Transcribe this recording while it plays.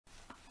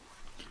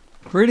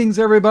Greetings,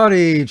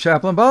 everybody.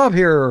 Chaplain Bob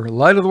here,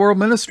 Light of the World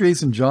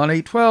Ministries. In John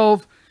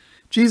 8:12,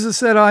 Jesus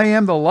said, I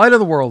am the light of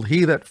the world.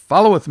 He that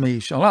followeth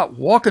me shall not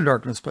walk in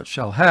darkness, but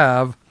shall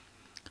have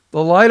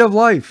the light of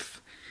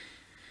life.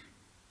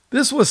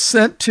 This was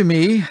sent to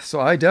me, so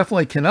I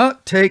definitely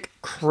cannot take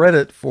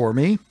credit for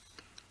me.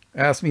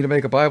 Asked me to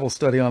make a Bible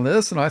study on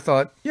this, and I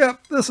thought,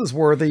 yep, this is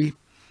worthy.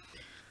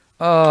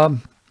 Sorry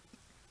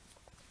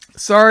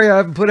I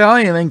haven't put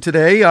out anything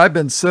today. I've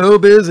been so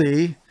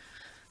busy.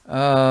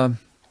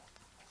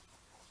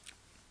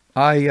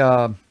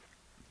 I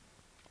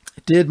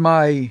did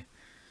my,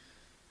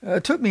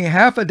 it took me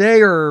half a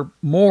day or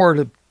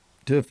more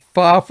to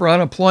file for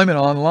unemployment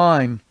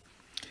online.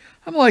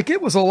 I'm like,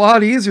 it was a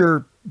lot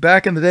easier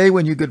back in the day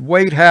when you could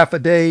wait half a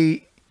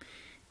day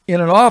in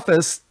an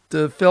office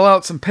to fill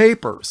out some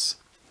papers.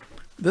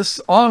 This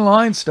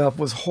online stuff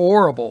was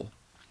horrible.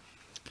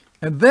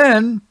 And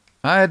then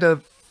I had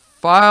to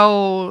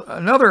file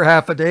another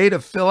half a day to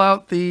fill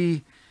out the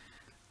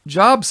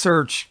job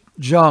search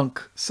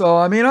junk. So,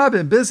 I mean, I've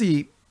been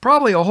busy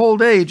probably a whole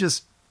day,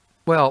 just,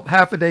 well,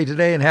 half a day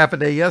today and half a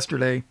day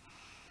yesterday,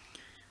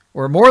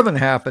 or more than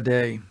half a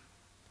day.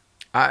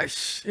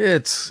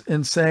 It's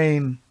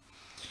insane.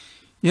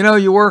 You know,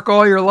 you work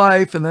all your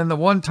life, and then the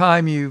one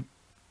time you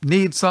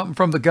need something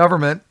from the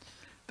government,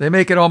 they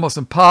make it almost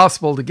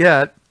impossible to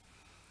get.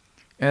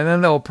 And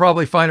then they'll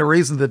probably find a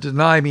reason to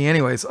deny me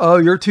anyways. Oh,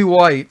 you're too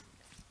white.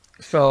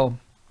 So,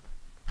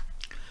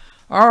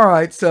 all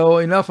right. So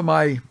enough of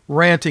my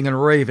ranting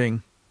and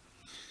raving.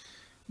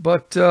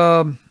 But,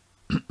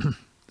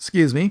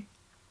 excuse me.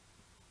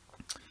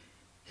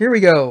 Here we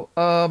go.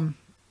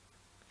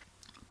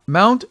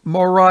 Mount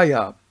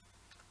Moriah,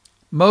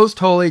 most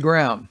holy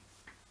ground.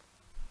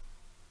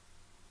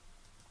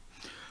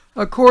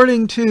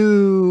 According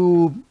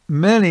to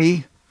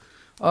many,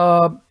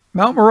 Mount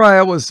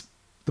Moriah was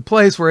the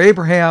place where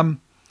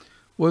Abraham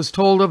was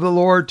told of the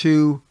Lord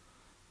to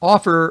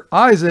offer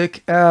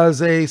Isaac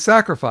as a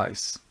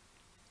sacrifice.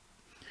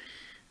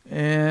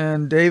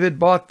 And David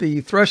bought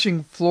the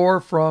threshing floor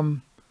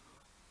from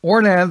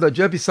Ornan the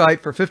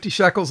Jebusite for 50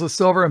 shekels of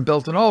silver and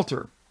built an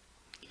altar.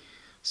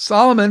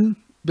 Solomon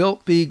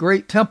built the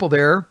great temple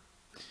there.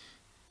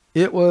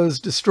 It was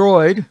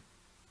destroyed.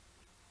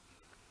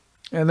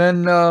 And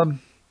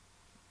then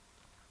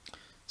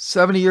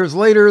 70 years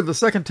later, the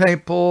second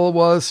temple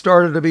was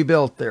started to be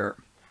built there.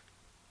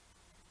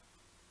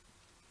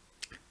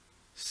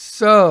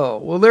 So,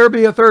 will there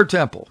be a third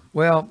temple?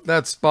 Well,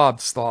 that's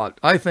Bob's thought.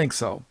 I think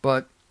so,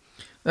 but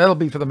that'll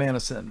be for the man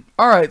of sin.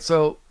 All right,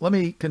 so let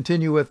me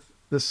continue with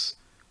this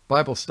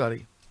Bible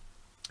study.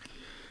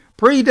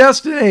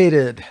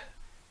 Predestinated.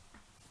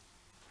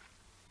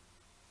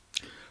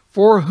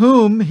 For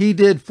whom he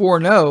did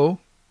foreknow,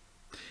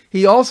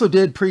 he also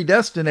did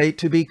predestinate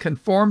to be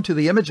conformed to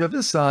the image of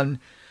his Son,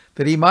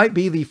 that he might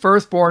be the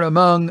firstborn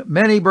among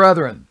many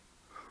brethren.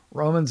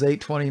 Romans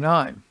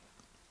 8:29.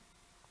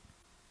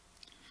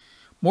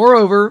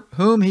 Moreover,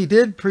 whom he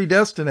did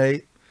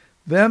predestinate,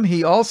 them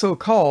he also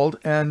called,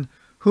 and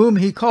whom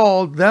he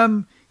called,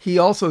 them he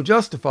also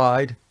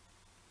justified,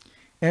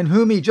 and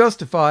whom he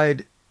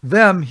justified,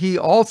 them he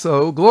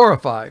also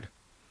glorified.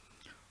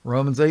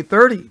 Romans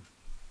 8:30.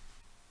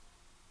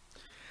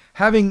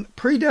 Having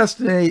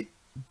predestinated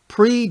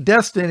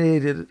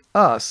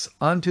us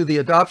unto the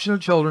adoption of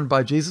children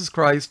by Jesus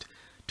Christ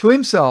to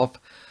himself,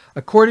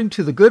 according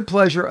to the good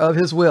pleasure of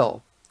his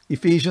will.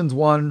 Ephesians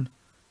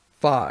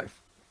 1:5.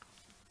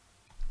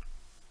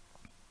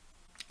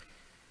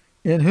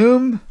 In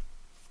whom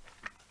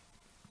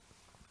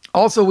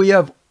also we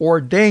have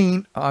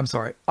obtained an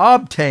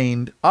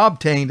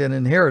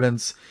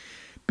inheritance,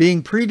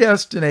 being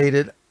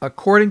predestinated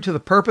according to the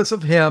purpose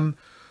of him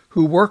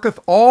who worketh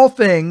all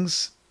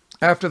things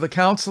after the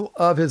counsel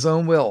of his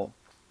own will.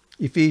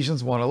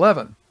 Ephesians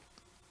 1:11.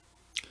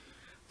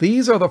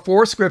 These are the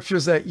four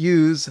scriptures that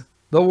use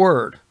the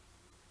word.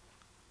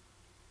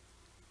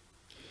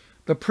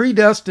 The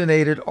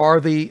predestinated are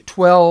the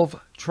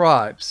 12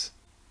 tribes.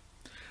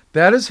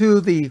 That is who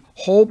the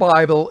whole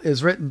Bible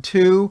is written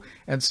to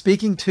and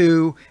speaking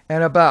to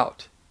and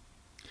about.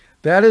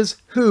 That is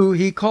who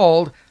he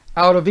called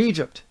out of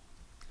Egypt,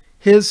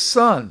 his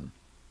son.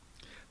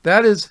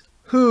 That is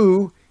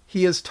who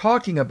he is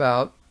talking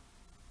about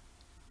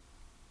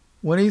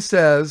when he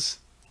says,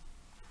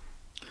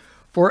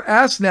 For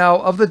ask now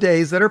of the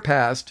days that are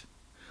past,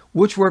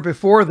 which were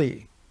before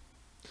thee,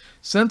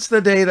 since the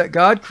day that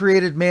God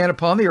created man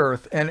upon the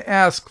earth, and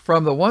ask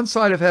from the one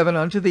side of heaven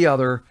unto the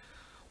other,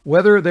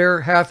 whether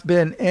there hath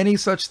been any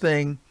such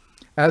thing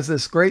as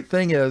this great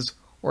thing is,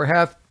 or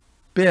hath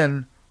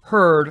been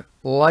heard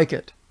like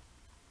it.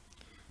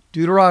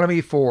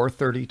 Deuteronomy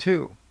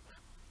 4:32.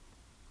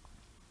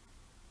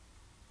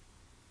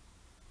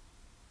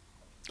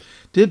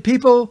 Did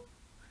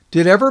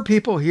ever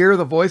people hear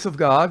the voice of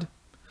God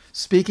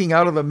speaking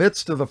out of the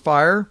midst of the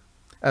fire,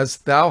 as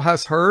thou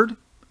hast heard,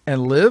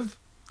 and live?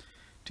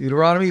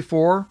 Deuteronomy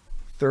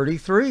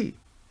 4:33.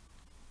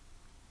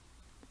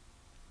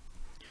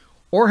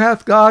 Or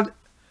hath God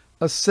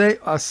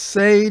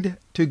essayed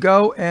to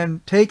go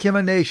and take him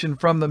a nation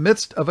from the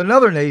midst of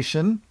another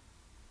nation,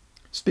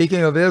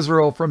 speaking of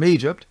Israel from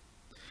Egypt,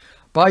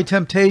 by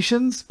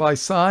temptations, by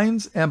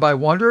signs, and by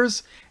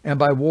wonders, and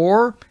by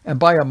war, and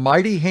by a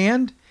mighty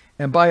hand,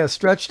 and by a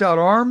stretched out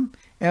arm,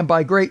 and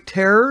by great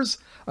terrors,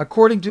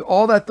 according to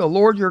all that the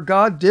Lord your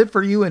God did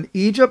for you in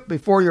Egypt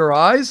before your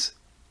eyes?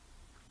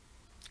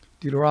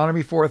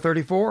 Deuteronomy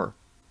 4:34.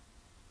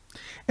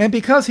 And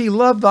because he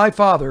loved thy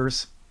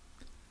fathers,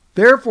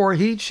 therefore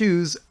he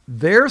chose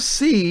their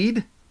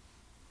seed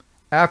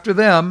after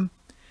them,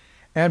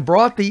 and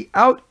brought thee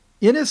out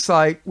in his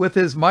sight with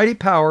his mighty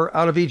power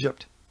out of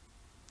Egypt.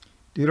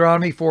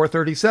 Deuteronomy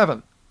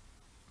 4:37.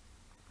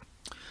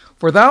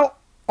 For thou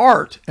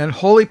art an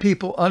holy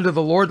people unto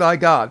the Lord thy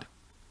God.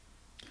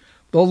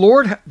 The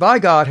Lord thy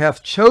God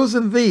hath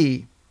chosen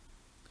thee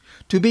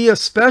to be a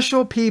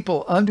special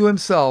people unto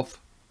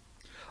himself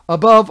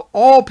above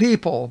all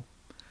people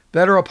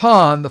that are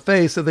upon the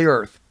face of the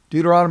earth.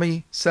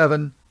 Deuteronomy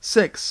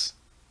 7:6.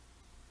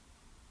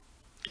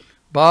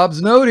 Bob's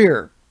note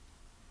here.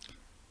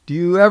 Do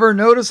you ever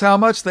notice how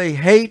much they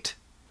hate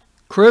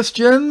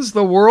Christians,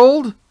 the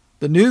world,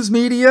 the news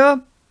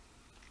media?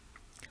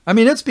 I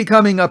mean, it's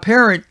becoming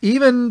apparent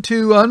even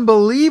to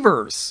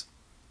unbelievers.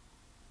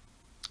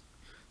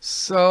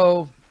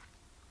 So,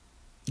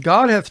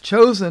 God hath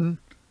chosen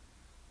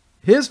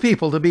his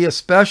people to be a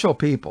special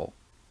people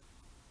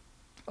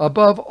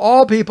above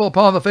all people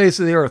upon the face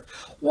of the earth.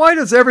 Why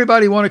does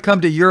everybody want to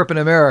come to Europe and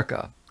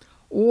America?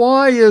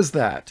 Why is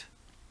that?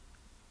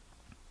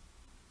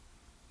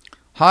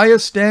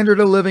 Highest standard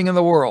of living in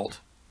the world.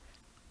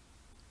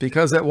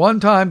 Because at one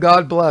time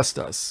God blessed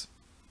us.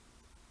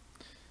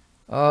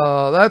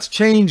 That's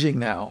changing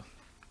now.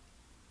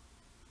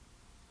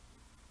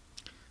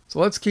 So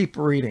let's keep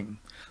reading.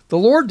 The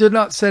Lord did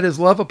not set his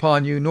love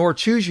upon you, nor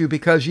choose you,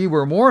 because ye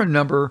were more in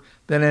number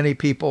than any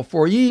people,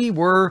 for ye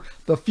were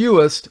the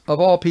fewest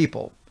of all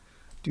people.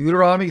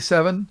 Deuteronomy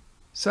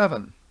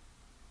 7:7.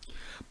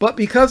 But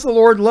because the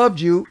Lord loved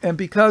you, and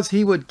because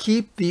he would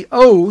keep the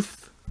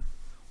oath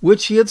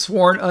which he had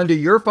sworn unto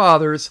your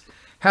fathers,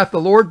 hath the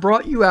Lord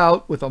brought you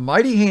out with a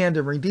mighty hand,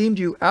 and redeemed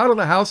you out of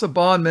the house of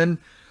bondmen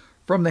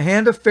from the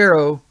hand of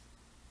Pharaoh,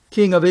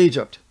 king of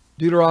Egypt.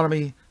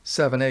 Deuteronomy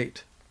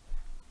 7:8.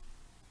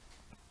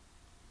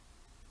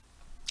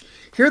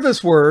 Hear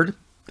this word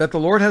that the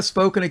Lord has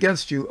spoken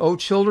against you, O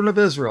children of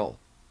Israel,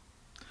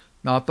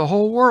 not the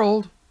whole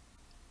world.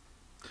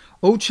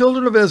 O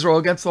children of Israel,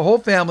 against the whole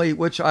family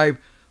which I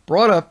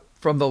brought up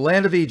from the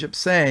land of Egypt,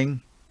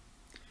 saying,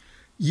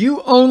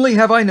 you only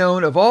have I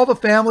known of all the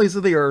families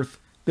of the earth,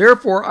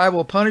 therefore I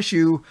will punish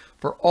you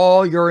for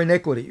all your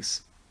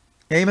iniquities.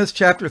 Amos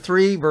chapter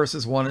 3,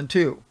 verses 1 and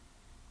 2.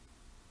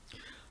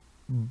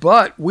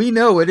 But we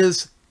know it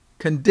is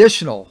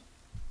conditional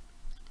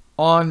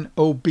on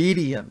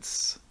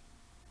obedience.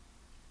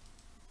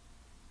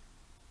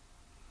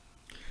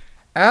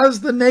 As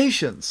the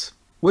nations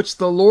which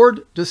the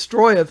Lord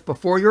destroyeth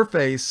before your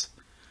face,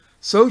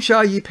 so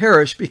shall ye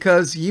perish,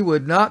 because ye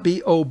would not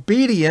be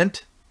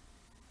obedient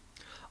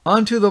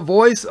unto the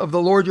voice of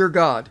the Lord your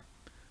God.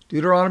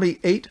 Deuteronomy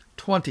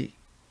 8:20.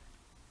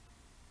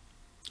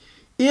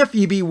 If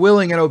ye be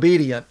willing and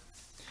obedient,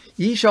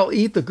 ye shall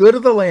eat the good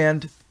of the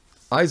land.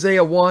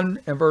 Isaiah 1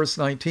 and verse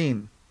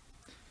 19.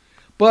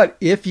 But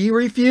if ye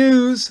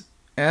refuse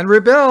and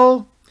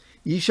rebel,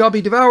 ye shall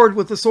be devoured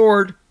with the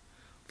sword,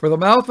 for the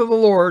mouth of the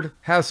Lord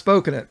hath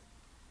spoken it.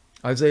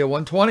 Isaiah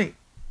 1:20.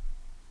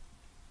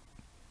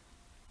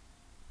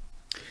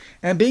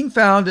 And being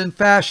found in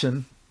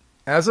fashion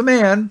as a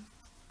man,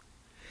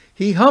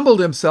 he humbled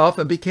himself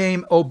and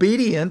became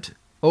obedient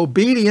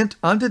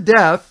unto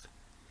death,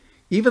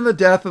 even the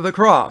death of the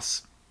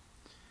cross.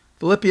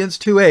 Philippians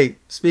 2:8,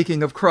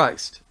 speaking of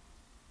Christ.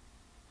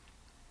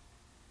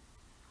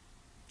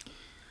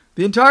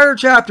 The entire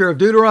chapter of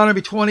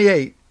Deuteronomy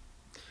 28,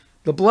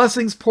 the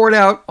blessings poured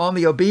out on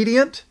the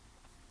obedient,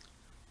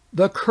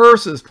 the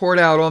curses poured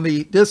out on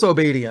the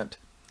disobedient.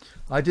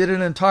 I did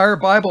an entire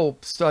Bible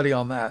study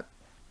on that.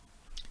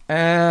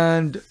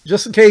 And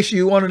just in case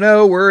you want to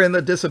know, we're in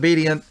the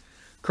disobedient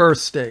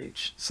curse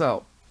stage.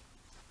 So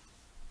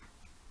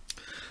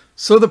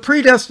the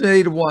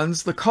predestinated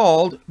ones, the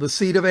called, the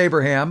seed of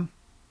Abraham,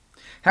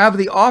 have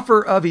the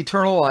offer of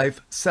eternal life,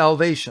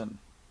 salvation.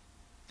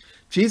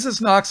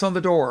 Jesus knocks on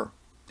the door.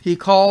 He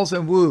calls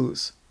and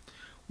woos.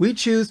 We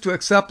choose to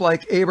accept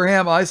like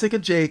Abraham, Isaac,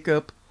 and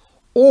Jacob,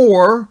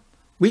 or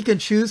we can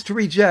choose to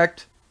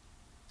reject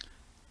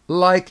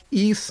like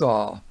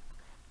Esau.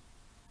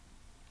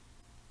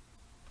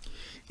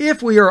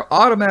 If we are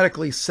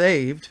automatically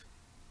saved,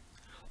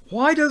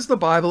 why does the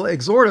Bible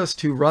exhort us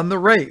to run the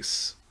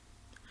race,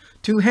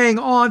 to hang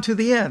on to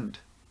the end,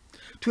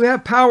 to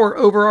have power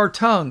over our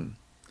tongue,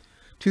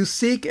 to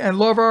seek and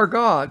love our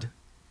God,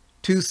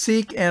 to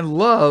seek and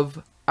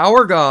love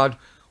our God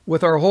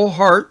with our whole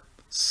heart,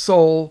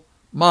 soul,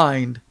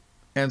 mind,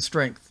 and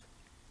strength?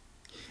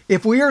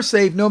 If we are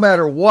saved no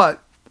matter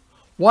what,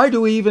 why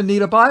do we even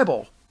need a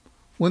Bible?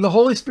 When the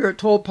Holy Spirit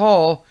told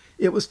Paul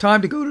it was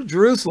time to go to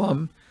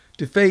Jerusalem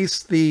to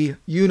face the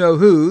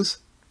you-know-whos,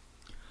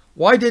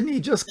 why didn't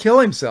he just kill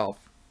himself?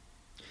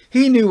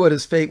 He knew what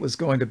his fate was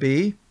going to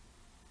be.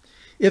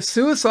 If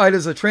suicide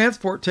is a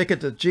transport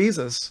ticket to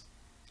Jesus,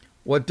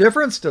 what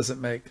difference does it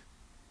make?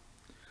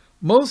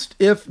 Most,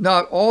 if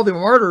not all, the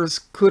martyrs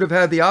could have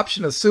had the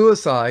option of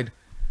suicide,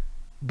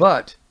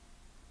 but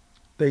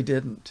they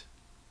didn't.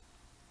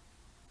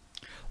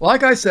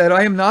 Like I said,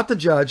 I am not the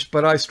judge,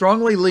 but I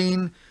strongly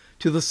lean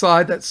to the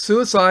side that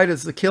suicide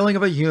is the killing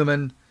of a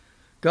human.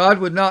 God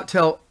would not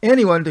tell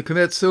anyone to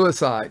commit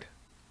suicide.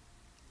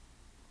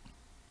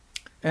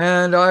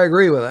 And I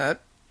agree with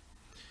that.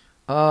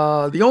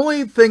 The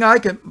only thing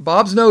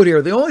Bob's note here,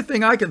 the only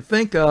thing I can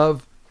think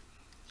of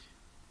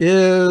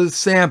is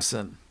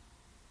Samson.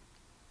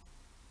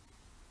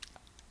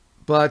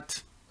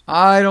 But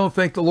I don't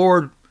think the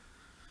Lord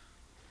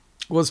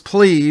was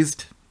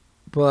pleased,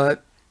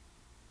 but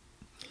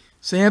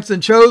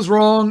Samson chose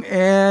wrong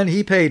and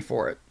he paid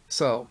for it.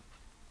 So,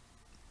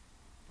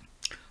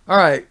 all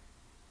right,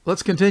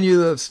 let's continue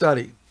the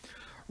study.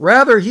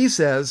 Rather, he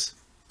says,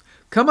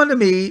 come unto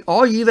me,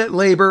 all ye that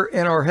labor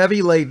and are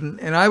heavy laden,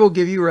 and I will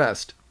give you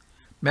rest.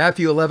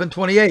 Matthew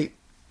 11:28.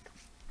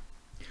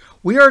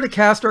 We are to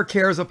cast our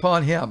cares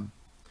upon him.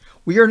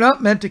 We are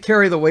not meant to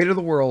carry the weight of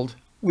the world.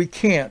 We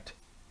can't.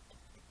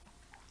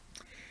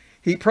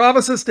 He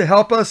promises to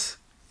help us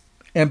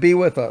and be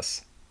with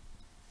us.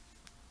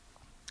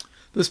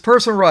 This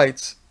person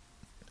writes,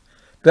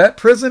 that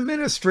prison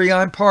ministry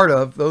I'm part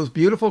of, those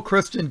beautiful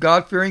Christian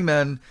God-fearing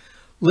men,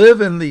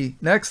 live in the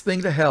next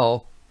thing to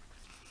hell.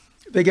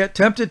 They get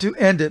tempted to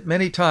end it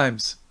many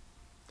times.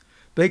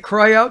 They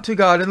cry out to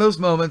God in those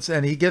moments,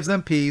 and he gives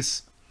them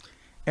peace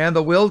and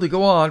the will to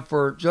go on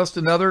for just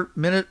another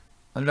minute,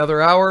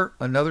 another hour,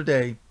 another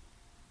day.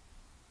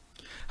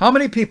 How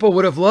many people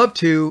would have loved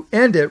to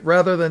end it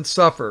rather than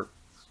suffer?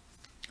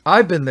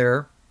 I've been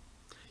there.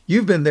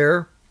 You've been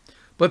there.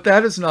 But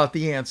that is not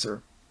the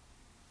answer.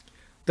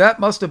 That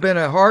must have been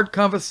a hard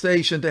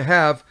conversation to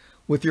have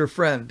with your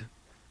friend.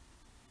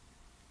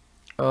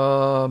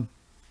 This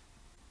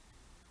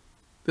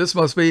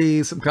must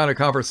be some kind of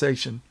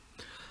conversation.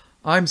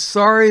 I'm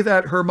sorry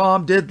that her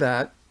mom did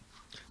that.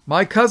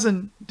 My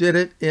cousin did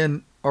it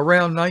in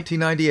around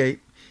 1998.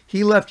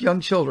 He left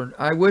young children.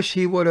 I wish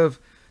he would have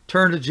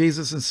turned to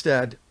Jesus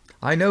instead.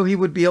 I know he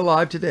would be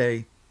alive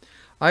today.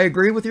 I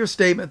agree with your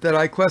statement that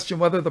I question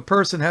whether the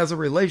person has a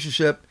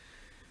relationship,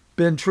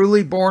 been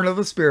truly born of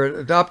the Spirit,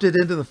 adopted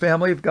into the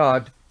family of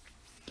God.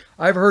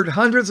 I've heard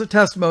hundreds of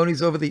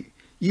testimonies over the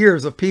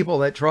years of people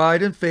that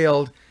tried and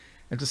failed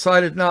and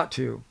decided not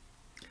to.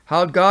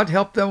 How God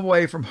helped them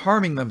away from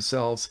harming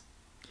themselves.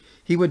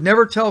 He would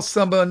never tell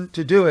someone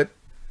to do it,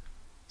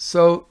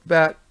 so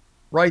that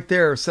right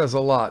there says a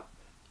lot.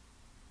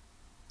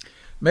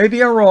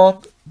 Maybe I'm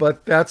wrong,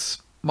 but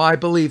that's my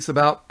beliefs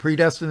about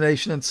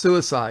predestination and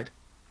suicide.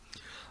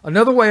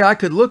 Another way I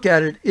could look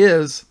at it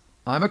is,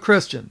 I'm a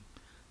Christian.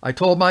 I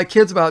told my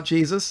kids about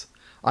Jesus.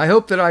 I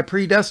hope that I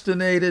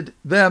predestinated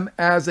them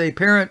as a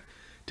parent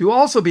to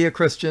also be a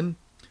Christian,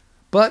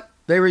 but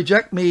they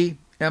reject me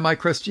and my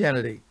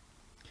Christianity.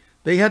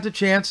 They had the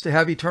chance to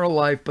have eternal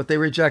life, but they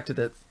rejected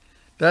it.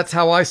 That's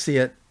how I see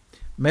it.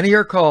 Many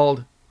are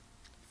called,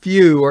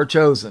 few are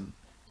chosen.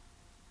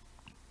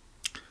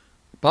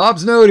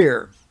 Bob's note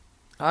here.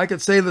 I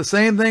could say the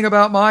same thing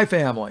about my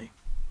family.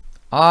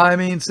 I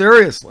mean,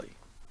 seriously.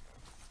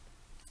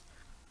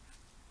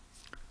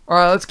 All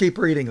right, let's keep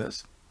reading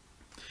this.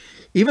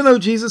 Even though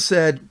Jesus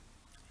said,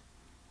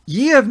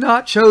 ye have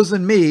not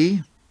chosen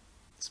me,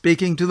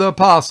 speaking to the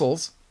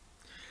apostles,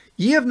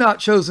 ye have not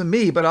chosen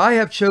me, but I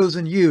have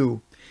chosen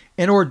you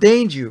and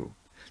ordained you,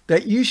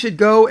 that you should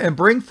go and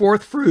bring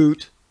forth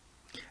fruit,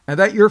 and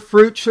that your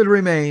fruit should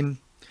remain,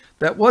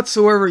 that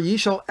whatsoever ye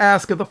shall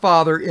ask of the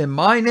Father in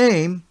my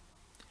name,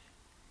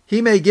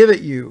 he may give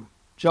it you.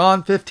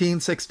 John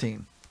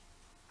 15:16.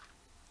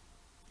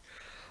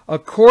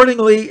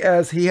 Accordingly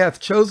as he hath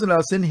chosen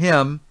us in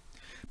him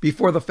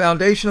before the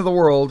foundation of the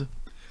world,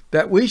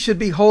 that we should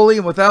be holy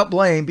and without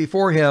blame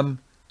before him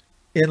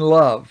in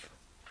love.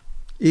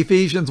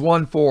 Ephesians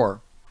 1:4.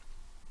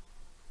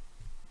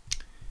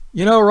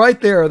 You know, right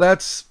there,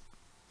 that's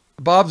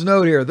Bob's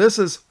note here.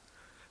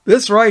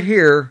 This right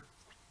here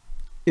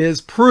is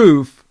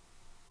proof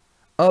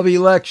of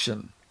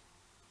election.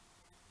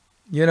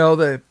 You know,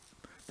 the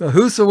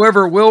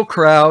whosoever will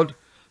crowd,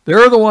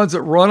 they're the ones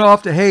that run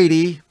off to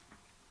Haiti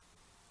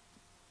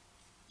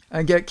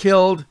and get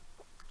killed,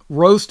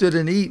 roasted,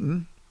 and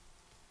eaten.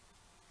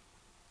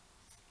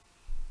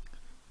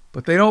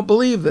 But they don't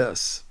believe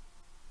this.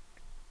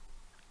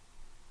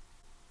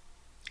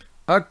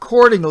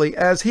 Accordingly,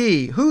 as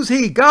he, who's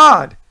he?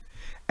 God,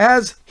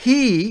 as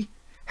he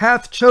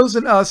hath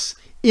chosen us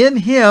in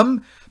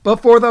him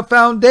before the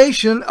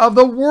foundation of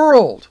the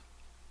world.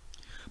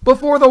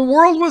 Before the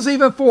world was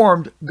even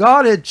formed,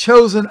 God had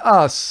chosen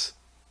us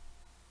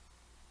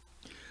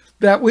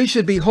that we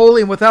should be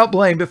holy and without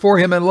blame before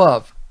him in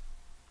love.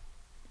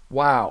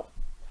 Wow.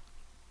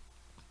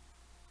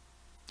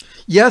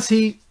 Yes,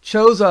 he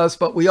chose us,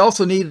 but we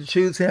also need to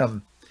choose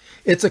him.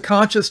 It's a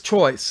conscious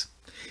choice.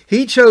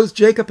 He chose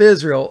Jacob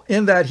Israel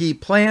in that he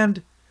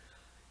planned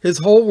his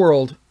whole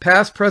world,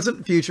 past, present,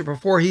 and future,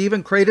 before he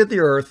even created the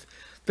earth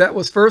that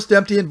was first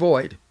empty and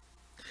void.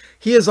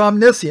 He is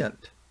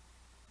omniscient.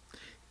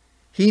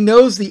 He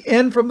knows the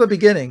end from the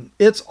beginning.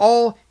 It's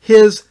all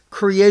his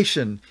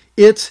creation.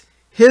 It's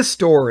his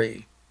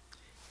story.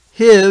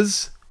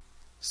 His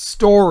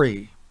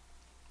story.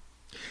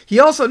 He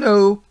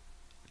also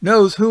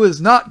knows who is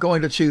not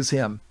going to choose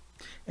him,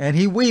 and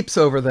he weeps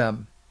over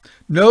them.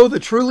 No, the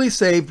truly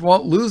saved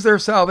won't lose their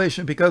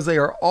salvation because they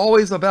are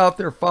always about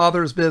their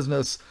Father's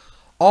business,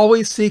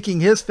 always seeking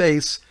his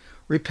face,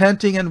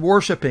 repenting and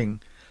worshiping.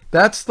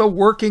 That's the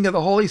working of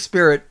the Holy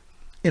Spirit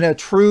in a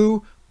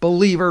true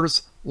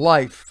believer's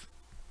life.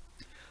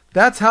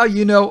 That's how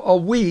you know a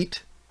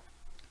wheat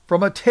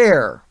from a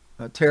tare.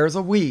 A tare is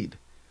a weed.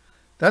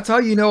 That's how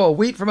you know a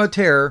wheat from a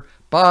tare,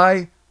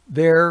 by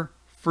their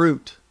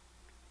fruit.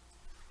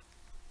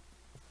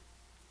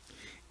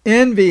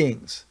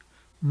 Envyings,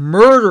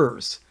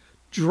 murders,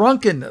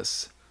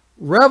 drunkenness,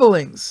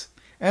 revelings,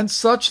 and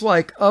such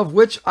like, of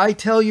which I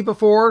tell you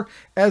before,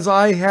 as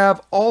I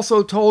have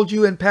also told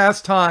you in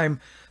past time,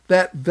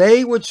 that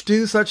they which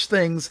do such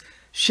things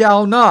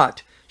shall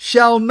not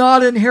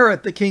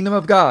inherit the kingdom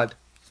of God.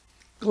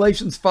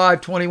 Galatians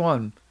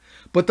 5:21.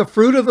 But the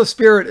fruit of the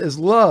Spirit is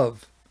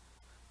love,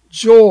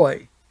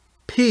 joy,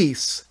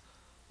 peace,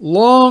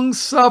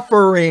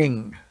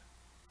 long-suffering,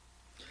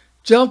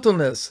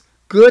 gentleness,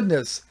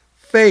 goodness,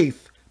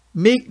 faith,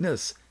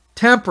 meekness,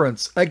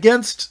 temperance.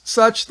 Against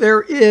such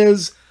there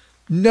is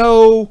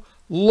no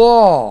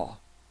law.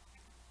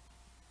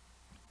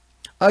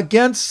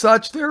 Against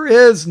such there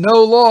is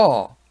no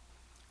law.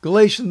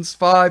 Galatians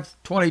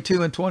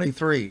 5:22 and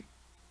 23.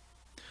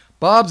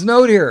 Bob's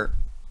note here.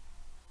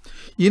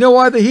 You know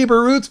why the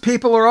Hebrew roots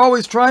people are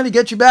always trying to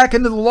get you back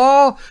into the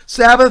law,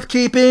 Sabbath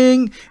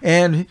keeping,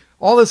 and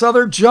all this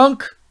other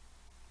junk?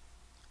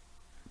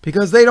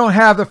 Because they don't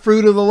have the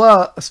fruit of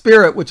the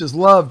Spirit, which is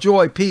love,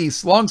 joy,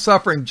 peace,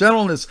 long-suffering,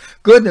 gentleness,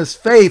 goodness,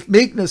 faith,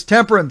 meekness,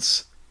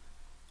 temperance.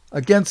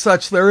 Against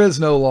such there is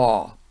no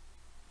law.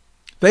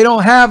 They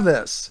don't have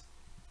this.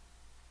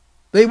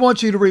 They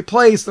want you to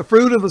replace the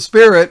fruit of the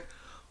Spirit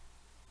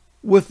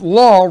with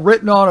law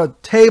written on a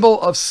table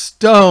of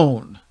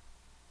stone.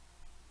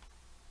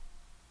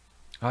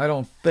 I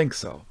don't think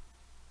so.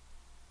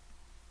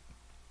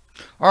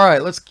 All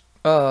right, let's.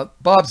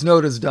 Bob's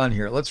note is done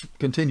here. Let's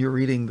continue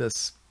reading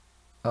this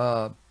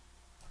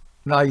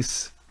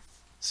nice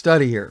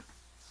study here.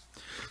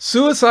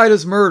 Suicide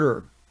is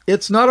murder.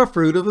 It's not a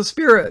fruit of the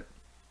Spirit.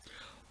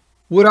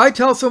 Would I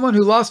tell someone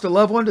who lost a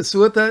loved one to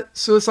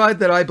suicide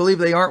that I believe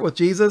they aren't with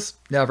Jesus?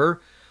 Never.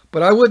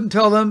 But I wouldn't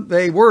tell them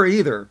they were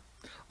either.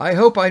 I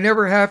hope I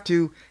never have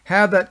to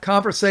have that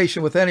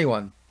conversation with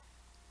anyone.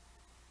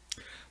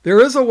 There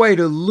is a way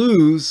to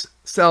lose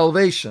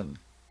salvation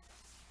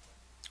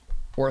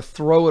or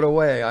throw it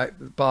away.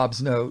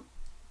 Bob's note.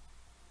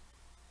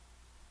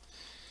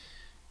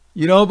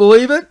 You don't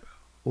believe it?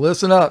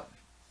 Listen up.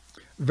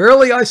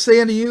 Verily I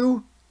say unto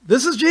you,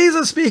 this is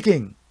Jesus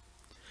speaking.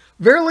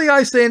 Verily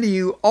I say unto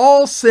you,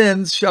 all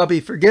sins shall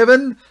be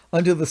forgiven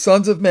unto the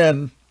sons of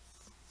men,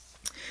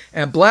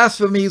 and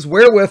blasphemies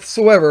wherewith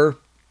soever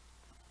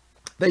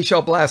they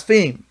shall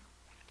blaspheme.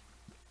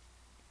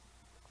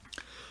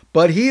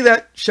 But he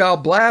that shall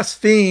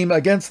blaspheme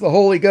against the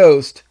Holy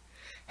Ghost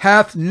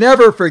hath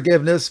never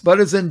forgiveness, but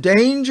is in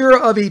danger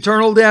of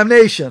eternal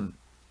damnation.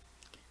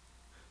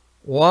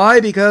 Why?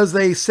 Because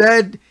they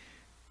said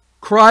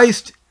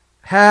Christ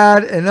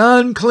had an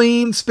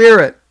unclean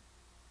spirit.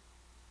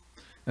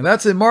 And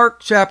that's in Mark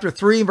chapter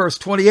 3, verse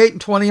 28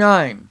 and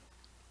 29.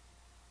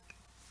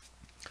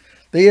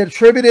 They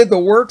attributed the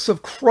works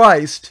of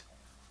Christ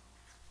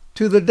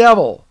to the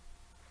devil.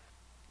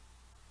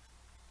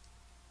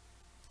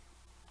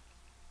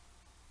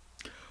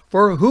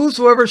 For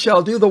whosoever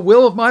shall do the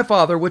will of my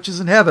Father which is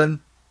in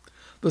heaven,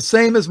 the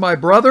same is my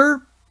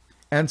brother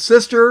and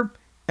sister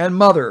and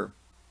mother.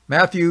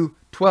 Matthew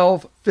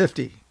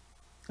 12:50.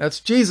 That's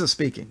Jesus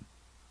speaking.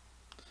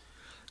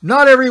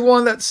 Not every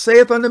one that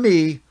saith unto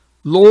me,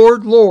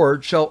 Lord,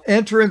 Lord, shall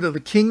enter into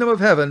the kingdom of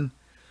heaven,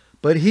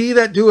 but he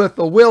that doeth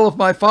the will of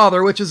my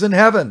Father which is in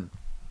heaven.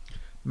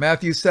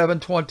 Matthew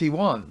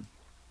 7:21.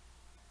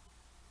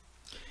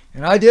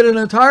 And I did an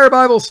entire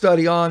Bible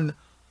study on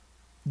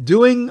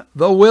doing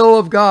the will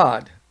of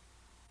God.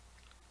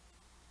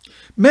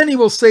 Many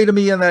will say to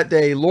me in that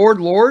day, Lord,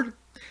 Lord,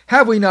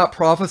 have we not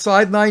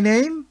prophesied in thy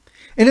name?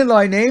 And in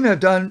thy name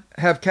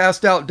have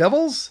cast out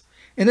devils?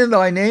 And in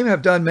thy name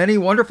have done many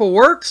wonderful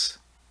works?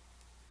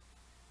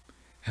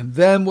 And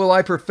then will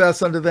I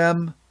profess unto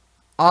them,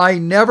 I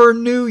never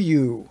knew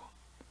you.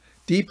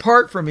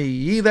 Depart from me,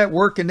 ye that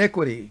work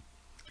iniquity.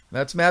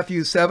 That's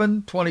Matthew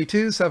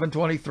 7:22,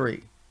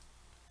 7:23.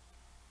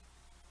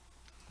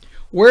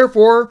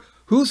 Wherefore,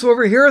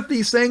 whosoever heareth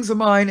these sayings of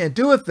mine and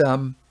doeth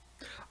them,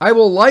 I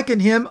will liken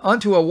him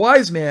unto a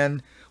wise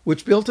man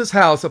which built his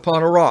house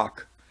upon a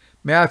rock.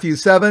 Matthew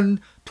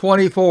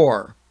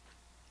 7:24.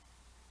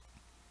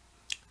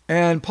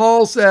 And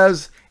Paul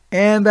says,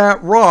 and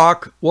that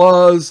rock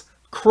was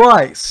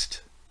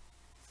Christ.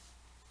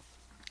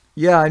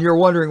 Yeah, and you're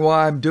wondering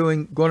why I'm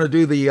going to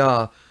do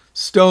the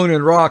Stone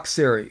and Rock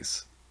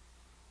series.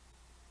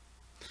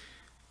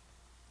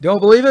 Don't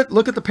believe it?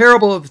 Look at the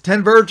parable of the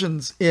 10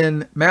 virgins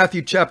in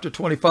Matthew chapter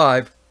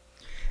 25.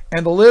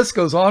 And the list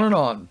goes on and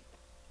on.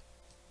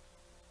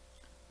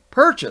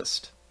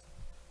 Purchased.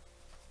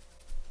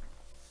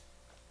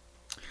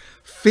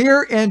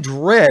 Fear and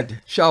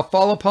dread shall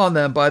fall upon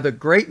them by the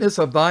greatness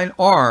of thine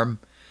arm.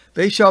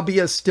 They shall be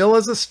as still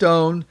as a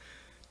stone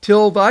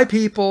till thy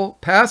people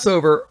pass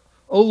over,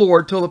 O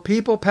Lord, till the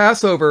people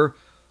pass over,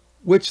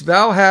 which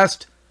thou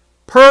hast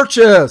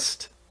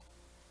purchased.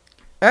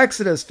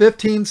 Exodus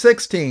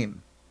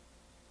 15:16.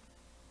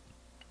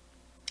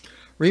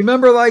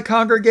 Remember thy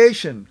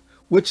congregation,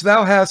 which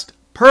thou hast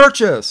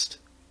purchased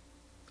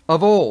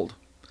of old,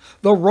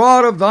 the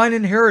rod of thine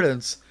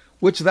inheritance,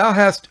 which thou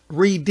hast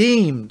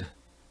redeemed,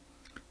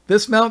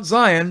 this Mount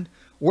Zion,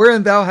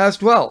 wherein thou hast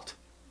dwelt.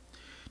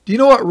 Do you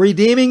know what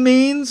redeeming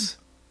means?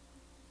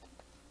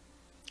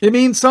 It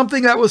means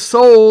something that was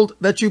sold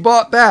that you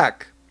bought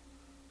back.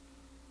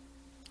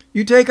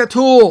 You take a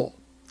tool.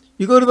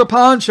 You go to the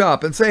pawn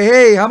shop and say,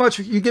 hey, how much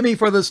you give me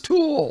for this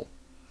tool?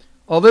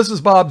 Oh, this is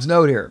Bob's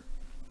note here.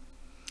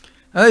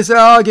 And they say, oh,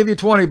 I'll give you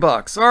 20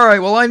 bucks. All right,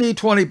 well, I need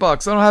 20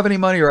 bucks. I don't have any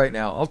money right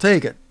now. I'll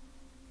take it.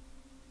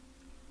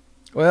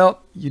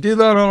 Well, you do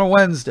that on a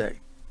Wednesday.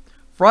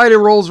 Friday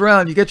rolls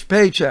around, you get your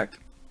paycheck.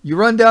 You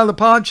run down to the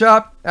pawn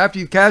shop after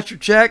you've cashed your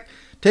check,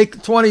 take the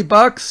 20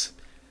 bucks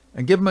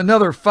and give them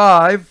another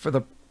 5 for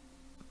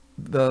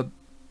the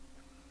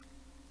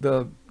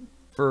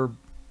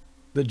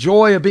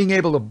joy of being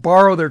able to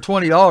borrow their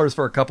 $20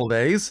 for a couple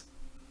days.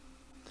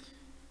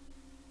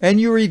 And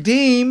you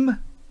redeem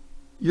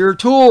your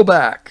tool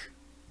back.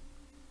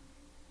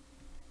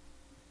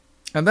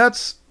 And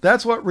that's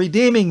what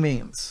redeeming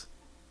means.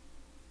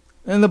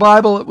 In the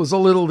Bible, it was a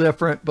little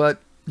different, but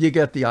you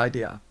get the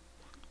idea.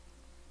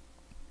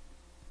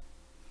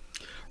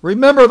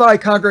 Remember thy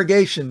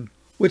congregation,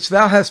 which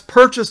thou hast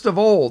purchased of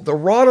old, the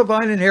rod of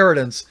thine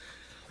inheritance,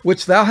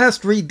 which thou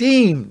hast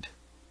redeemed,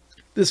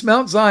 this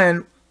Mount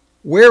Zion,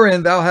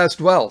 wherein thou hast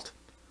dwelt.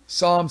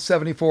 Psalm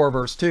 74,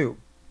 verse 2.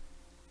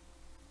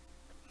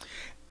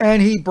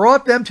 And he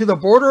brought them to the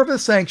border of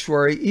his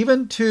sanctuary,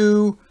 even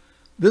to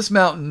this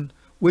mountain,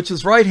 which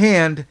his right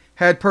hand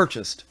had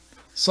purchased.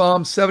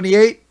 Psalm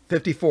 78,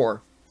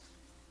 54.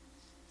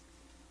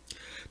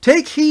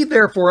 Take heed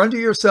therefore unto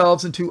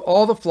yourselves and to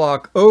all the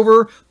flock,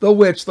 over the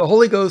which the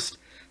Holy Ghost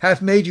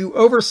hath made you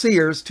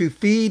overseers, to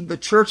feed the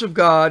church of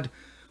God,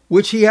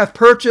 which he hath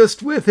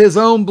purchased with his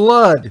own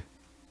blood.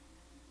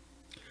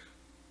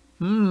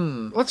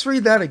 Let's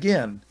read that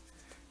again.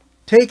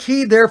 Take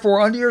heed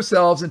therefore unto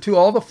yourselves and to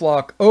all the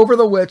flock, over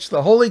the which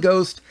the Holy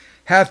Ghost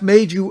hath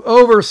made you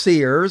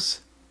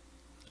overseers,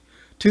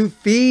 to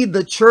feed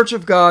the church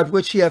of God,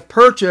 which he hath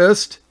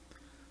purchased.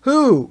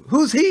 Who?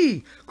 Who's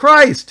he?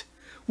 Christ,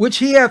 which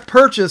he hath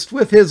purchased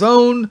with his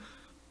own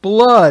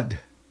blood.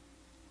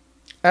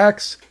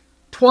 Acts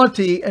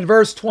 20 and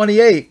verse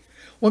 28.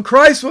 When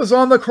Christ was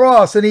on the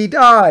cross and he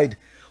died,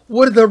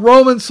 what did the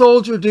Roman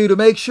soldier do to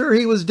make sure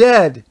he was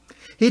dead?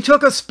 He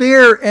took a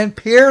spear and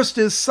pierced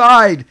his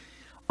side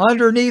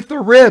underneath the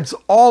ribs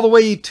all the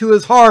way to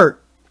his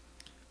heart.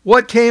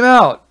 What came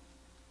out?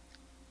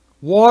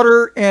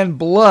 Water and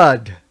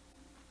blood.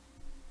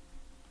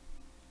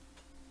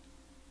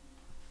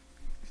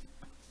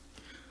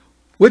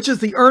 Which is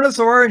the earnest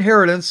of our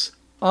inheritance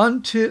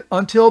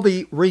until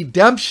the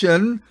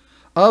redemption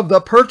of the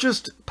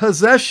purchased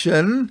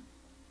possession,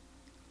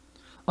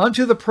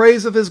 unto the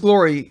praise of his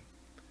glory.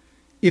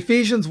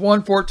 Ephesians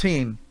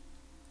 1:14.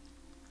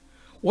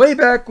 Way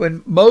back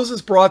when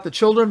Moses brought the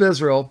children of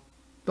Israel,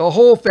 the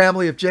whole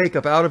family of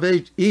Jacob, out of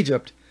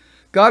Egypt,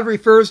 God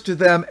refers to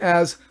them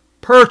as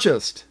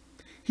purchased.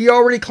 He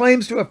already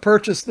claims to have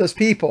purchased this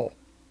people.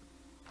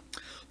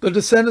 The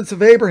descendants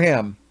of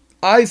Abraham,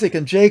 Isaac,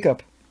 and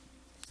Jacob.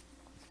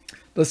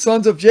 The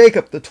sons of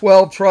Jacob, the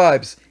 12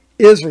 tribes,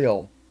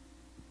 Israel.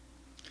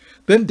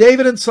 Then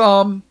David in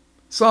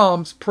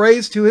Psalms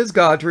praised to his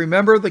God to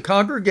remember the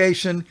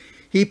congregation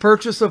he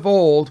purchased of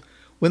old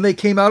when they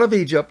came out of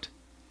Egypt.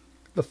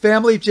 The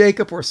family of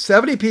Jacob were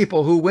 70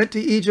 people who went to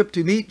Egypt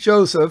to meet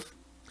Joseph,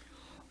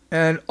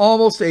 and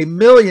almost 1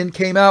 million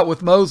came out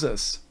with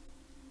Moses.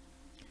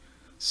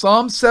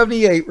 Psalm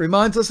 78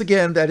 reminds us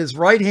again that his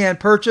right hand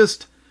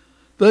purchased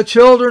the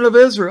children of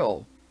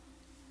Israel.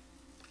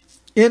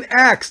 In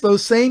Acts,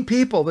 those same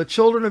people, the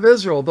children of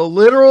Israel, the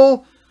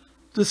literal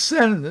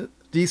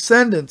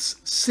descendants,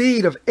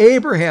 seed of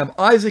Abraham,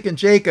 Isaac, and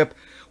Jacob,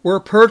 were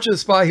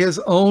purchased by his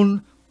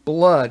own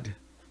blood.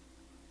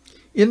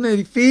 In the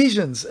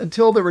Ephesians,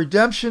 until the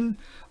redemption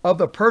of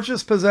the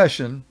purchased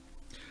possession,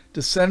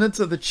 descendants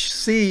of the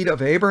seed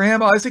of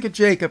Abraham, Isaac, and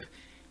Jacob,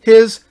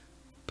 his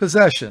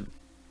possession,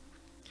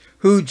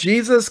 who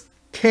Jesus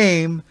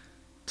came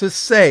to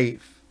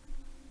save.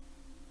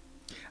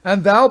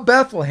 And thou,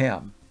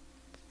 Bethlehem,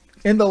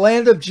 in the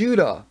land of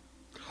Judah,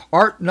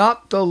 art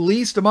not the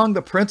least among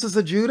the princes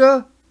of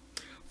Judah?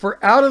 For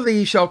out of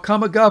thee shall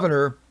come a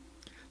governor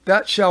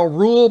that shall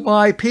rule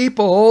my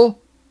people,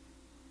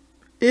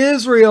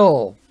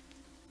 Israel.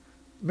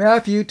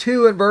 Matthew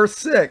 2 and verse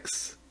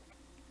 6.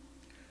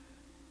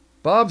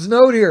 Bob's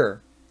note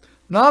here.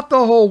 Not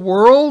the whole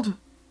world.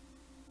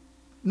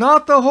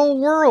 Not the whole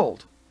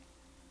world.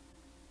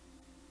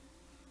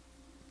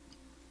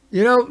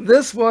 You know,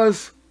 this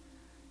was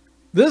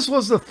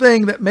the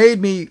thing that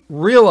made me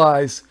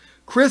realize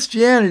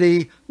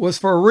Christianity was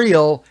for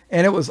real,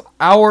 and it was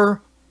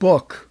our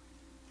book.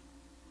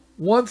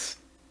 Once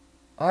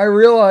I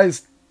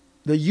realized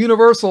the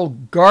universal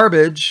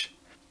garbage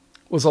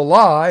was a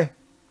lie,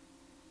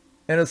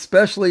 and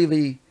especially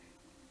the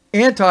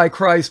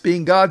Antichrist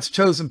being God's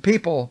chosen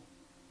people,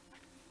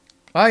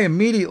 I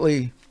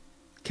immediately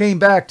came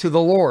back to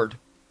the Lord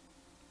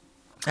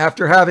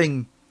after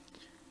having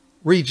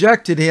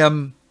rejected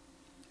him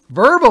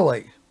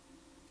verbally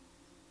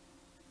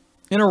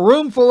in a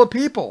room full of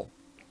people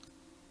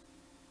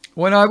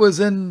when I was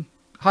in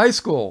high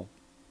school,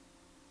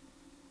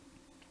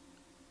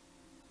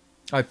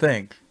 I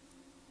think.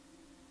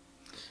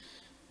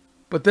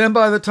 But then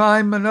by the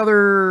time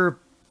another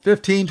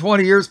 15,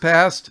 20 years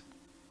passed,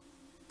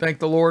 thank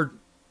the Lord,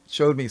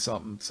 showed me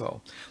something.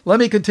 So let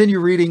me continue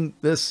reading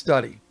this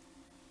study.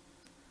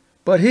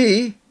 But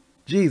he,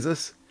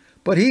 Jesus,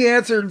 but he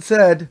answered and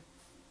said,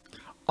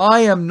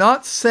 I am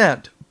not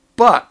sent,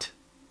 but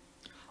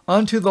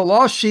unto the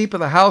lost sheep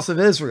of the house of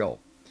Israel.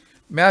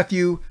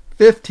 Matthew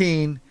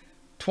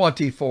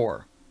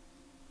 15:24.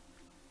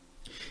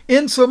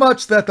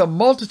 Insomuch that the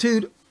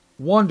multitude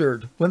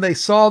wondered when they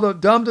saw the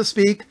dumb to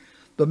speak,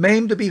 the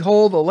maimed to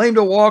behold, the lame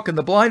to walk, and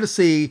the blind to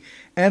see,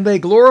 and they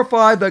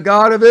glorified the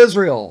God of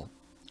Israel.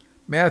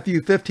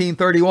 Matthew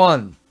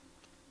 15:31.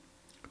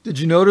 Did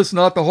you notice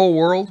not the whole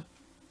world?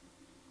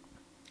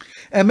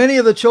 And many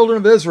of the children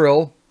of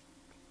Israel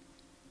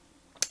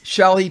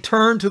shall he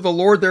turn to the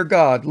Lord their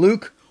God.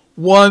 Luke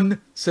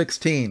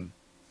 1:16.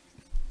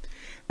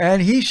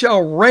 And he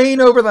shall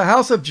reign over the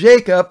house of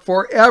Jacob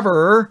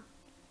forever,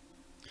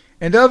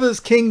 and of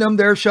his kingdom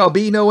there shall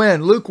be no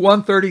end. Luke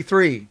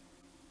 1:33.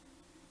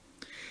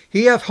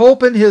 He hath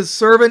holpen his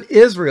servant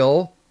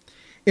Israel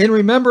in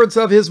remembrance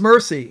of his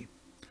mercy.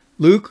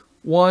 Luke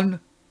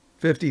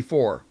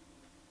 1:54.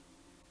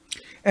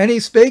 And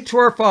he spake to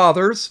our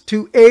fathers,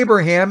 to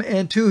Abraham,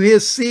 and to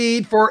his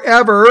seed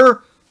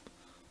forever.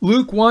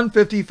 Luke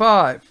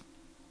 1:55.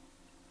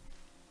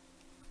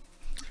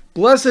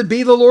 Blessed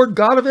be the Lord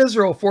God of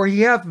Israel, for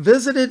he hath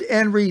visited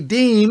and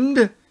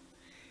redeemed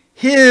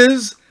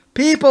his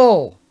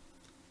people.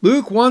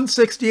 Luke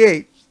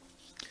 1:68.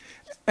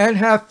 And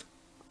hath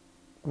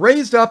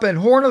raised up an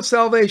horn of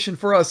salvation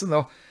for us in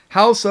the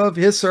house of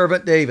his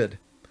servant David.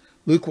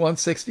 Luke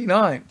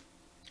 1:69.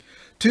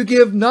 To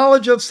give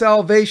knowledge of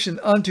salvation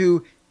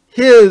unto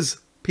his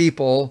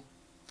people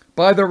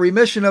by the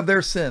remission of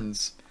their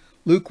sins.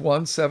 Luke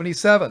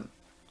 1:77.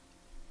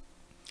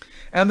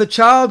 And the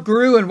child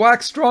grew and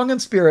waxed strong in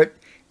spirit,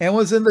 and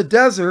was in the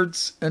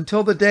deserts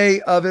until the day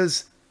of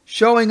his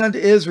showing unto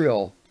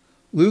Israel.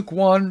 Luke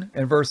 1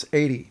 and verse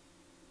 80.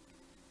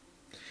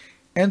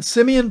 And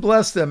Simeon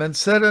blessed them, and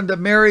said unto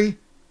Mary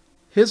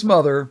his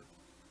mother,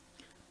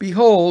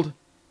 Behold,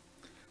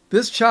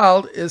 this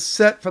child is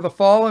set for the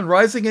fall and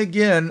rising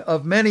again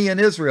of many in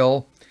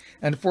Israel,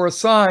 and for a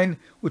sign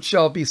which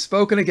shall be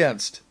spoken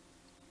against.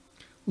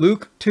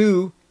 Luke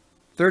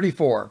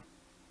 2:34.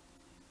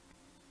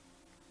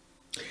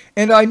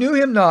 And I knew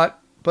him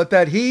not, but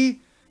that he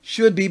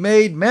should be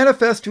made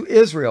manifest to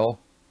Israel.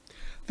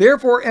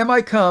 Therefore am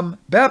I come,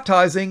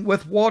 baptizing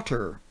with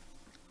water.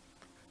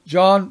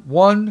 John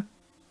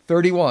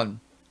 1:31.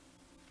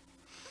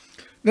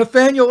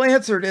 Nathanael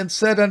answered and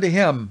said unto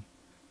him,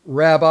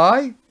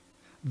 Rabbi,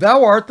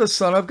 thou art the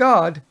Son of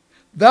God.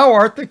 Thou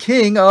art the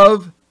King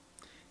of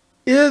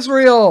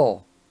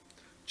Israel.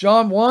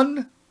 John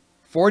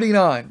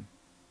 1:49.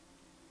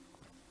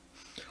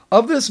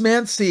 Of this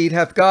man's seed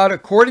hath God,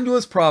 according to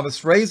his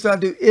promise, raised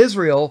unto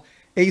Israel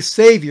a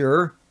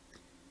Savior,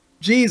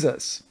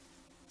 Jesus.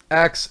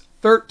 Acts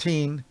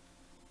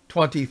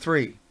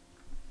 13:23.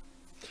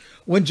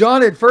 When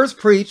John had first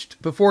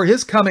preached before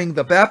his coming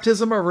the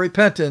baptism of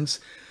repentance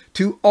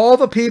to all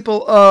the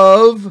people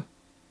of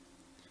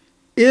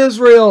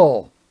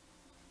Israel.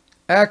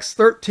 Acts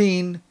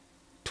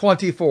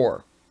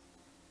 13:24.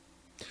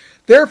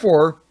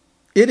 Therefore,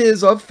 it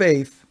is of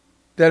faith,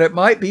 that it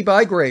might be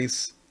by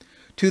grace,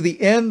 to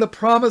the end the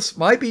promise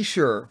might be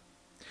sure,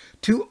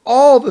 to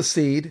all the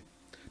seed,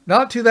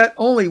 not to that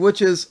only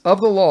which is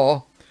of the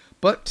law,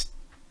 but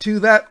to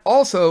that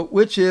also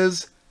which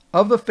is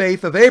of the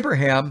faith of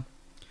Abraham,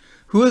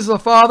 who is the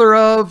father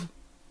of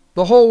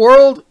the whole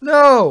world?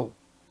 No,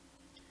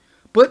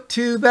 but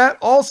to that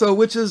also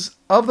which is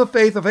of the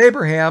faith of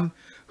Abraham,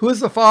 who is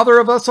the father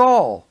of us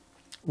all.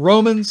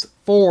 Romans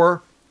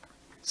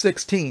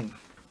 4:16.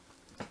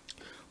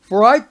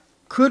 For I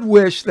could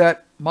wish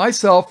that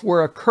myself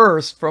were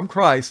accursed from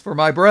Christ for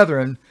my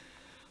brethren,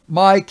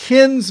 my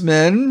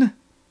kinsmen,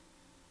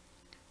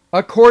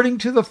 according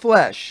to the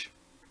flesh.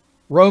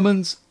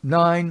 Romans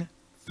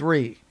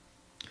 9:3.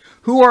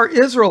 Who are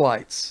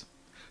Israelites,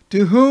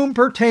 to whom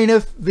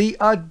pertaineth the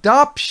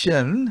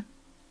adoption,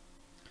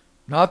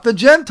 not the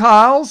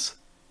Gentiles,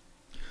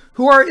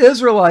 who are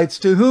Israelites,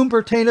 to whom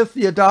pertaineth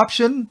the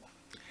adoption,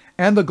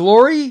 and the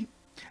glory,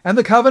 and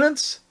the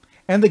covenants,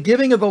 and the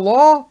giving of the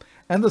law,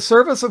 and the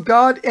service of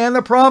God, and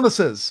the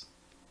promises.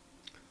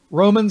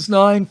 Romans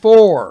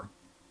 9:4.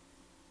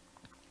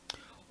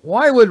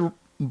 Why would,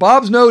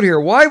 Bob's note here,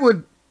 why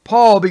would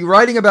Paul be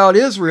writing about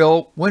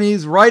Israel when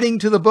he's writing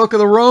to the book of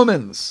the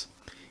Romans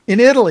in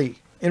Italy,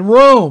 in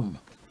Rome?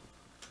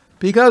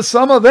 Because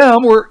some of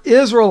them were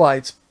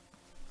Israelites.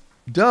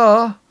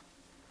 Duh.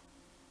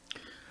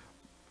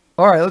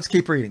 All right, let's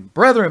keep reading.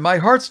 Brethren, my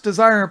heart's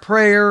desire and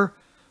prayer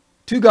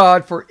to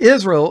God for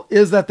Israel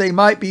is that they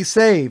might be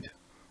saved.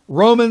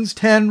 Romans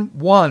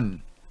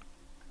 10:1.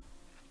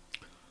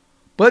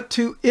 But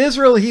to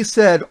Israel he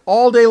said,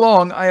 all day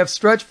long I have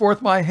stretched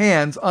forth my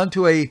hands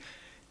unto a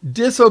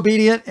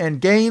disobedient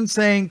and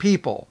gainsaying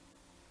people.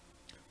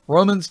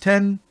 Romans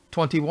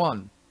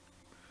 10:21.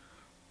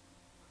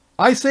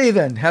 I say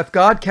then, hath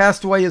God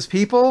cast away his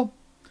people?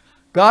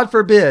 God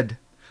forbid.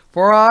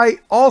 For I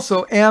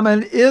also am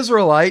an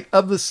Israelite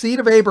of the seed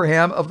of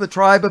Abraham of the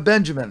tribe of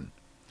Benjamin.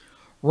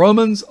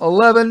 Romans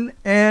 11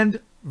 and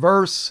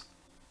verse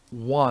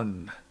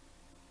 1.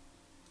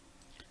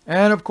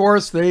 And of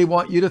course, they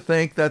want you to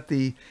think that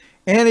the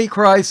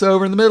Antichrist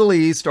over in the Middle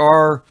East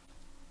are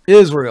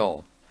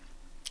Israel.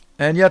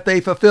 And yet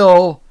they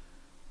fulfill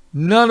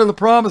none of the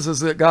promises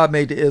that God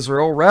made to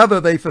Israel.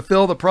 Rather, they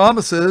fulfill the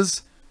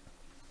promises.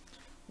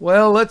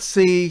 Well, let's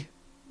see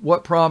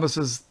what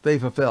promises they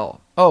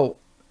fulfill.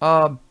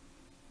 Romans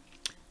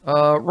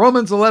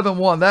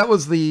 11:1. That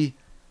was the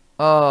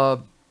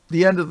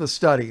end of the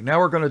study.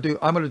 Now I'm going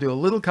to do a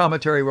little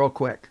commentary real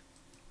quick.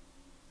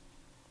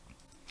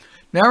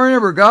 Now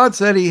remember, God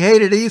said he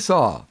hated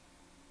Esau.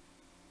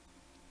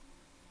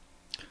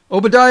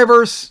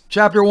 Obadiah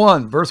chapter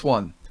 1, verse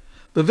 1.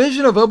 The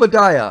vision of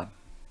Obadiah.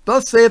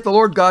 Thus saith the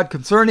Lord God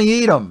concerning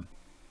Edom.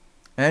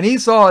 And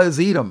Esau is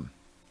Edom.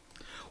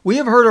 We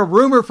have heard a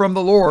rumor from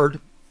the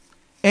Lord,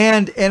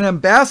 and an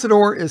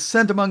ambassador is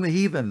sent among the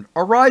heathen.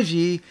 Arise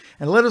ye,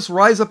 and let us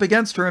rise up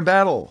against her in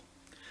battle.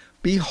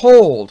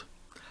 Behold,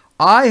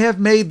 I have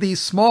made thee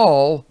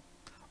small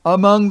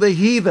among the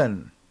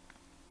heathen.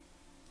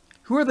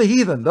 Who are the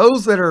heathen?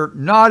 Those that are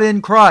not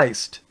in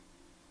Christ.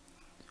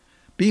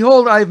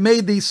 Behold, I have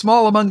made thee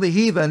small among the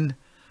heathen.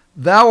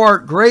 Thou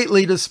art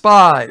greatly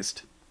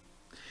despised.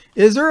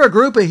 Is there a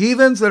group of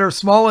heathens that are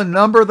small in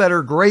number that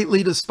are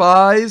greatly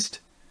despised?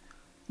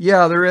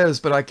 Yeah, there is,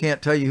 but I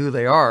can't tell you who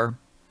they are.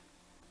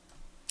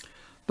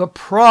 The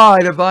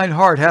pride of thine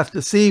heart hath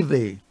deceived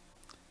thee.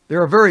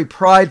 They're a very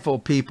prideful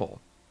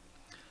people.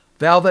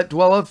 Thou that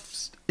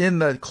dwellest in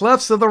the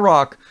clefts of the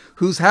rock,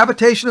 whose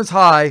habitation is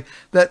high,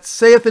 that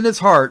saith in his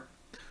heart,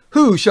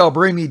 who shall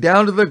bring me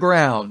down to the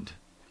ground?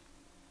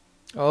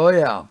 Oh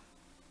yeah.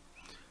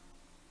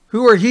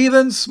 Who are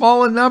heathens,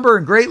 small in number,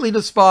 and greatly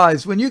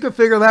despised. When you can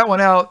figure that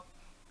one out,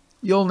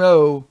 you'll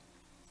know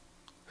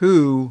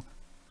who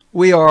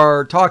we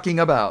are talking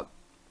about.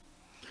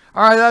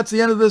 All right, that's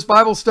the end of this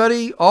Bible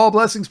study. All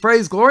blessings,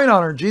 praise, glory, and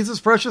honor in Jesus'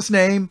 precious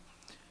name.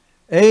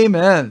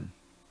 Amen.